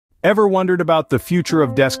Ever wondered about the future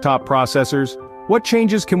of desktop processors? What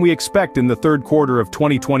changes can we expect in the third quarter of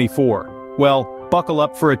 2024? Well, buckle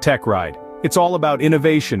up for a tech ride. It's all about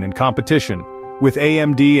innovation and competition, with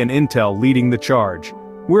AMD and Intel leading the charge.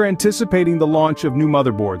 We're anticipating the launch of new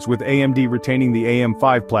motherboards with AMD retaining the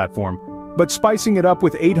AM5 platform, but spicing it up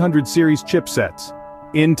with 800 series chipsets.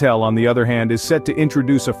 Intel, on the other hand, is set to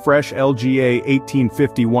introduce a fresh LGA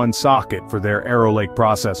 1851 socket for their Arrow Lake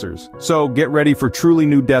processors. So get ready for truly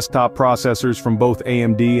new desktop processors from both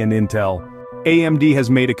AMD and Intel. AMD has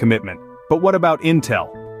made a commitment, but what about Intel?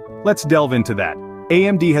 Let's delve into that.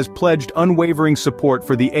 AMD has pledged unwavering support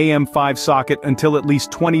for the AM5 socket until at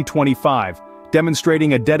least 2025,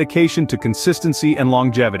 demonstrating a dedication to consistency and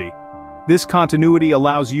longevity. This continuity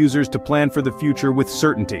allows users to plan for the future with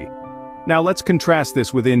certainty. Now let's contrast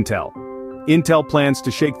this with Intel. Intel plans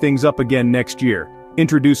to shake things up again next year,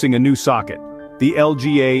 introducing a new socket, the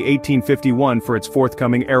LGA 1851 for its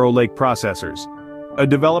forthcoming Arrow Lake processors. A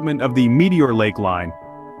development of the Meteor Lake line.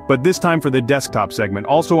 But this time for the desktop segment.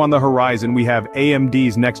 Also on the horizon we have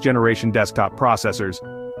AMD's next-generation desktop processors,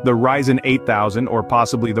 the Ryzen 8000 or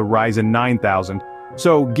possibly the Ryzen 9000.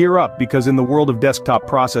 So gear up, because in the world of desktop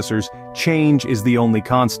processors, change is the only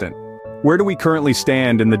constant. Where do we currently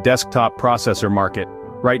stand in the desktop processor market?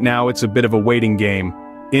 Right now it's a bit of a waiting game.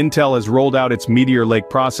 Intel has rolled out its Meteor Lake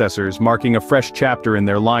processors, marking a fresh chapter in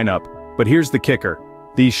their lineup. But here's the kicker.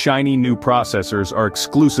 These shiny new processors are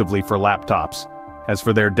exclusively for laptops. As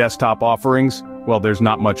for their desktop offerings, well, there's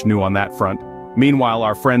not much new on that front. Meanwhile,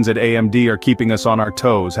 our friends at AMD are keeping us on our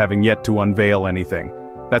toes, having yet to unveil anything.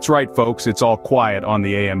 That's right, folks, it's all quiet on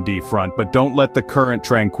the AMD front, but don't let the current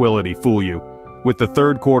tranquility fool you. With the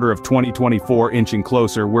third quarter of 2024 inching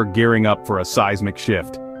closer, we're gearing up for a seismic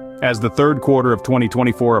shift. As the third quarter of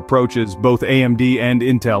 2024 approaches, both AMD and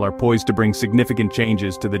Intel are poised to bring significant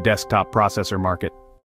changes to the desktop processor market.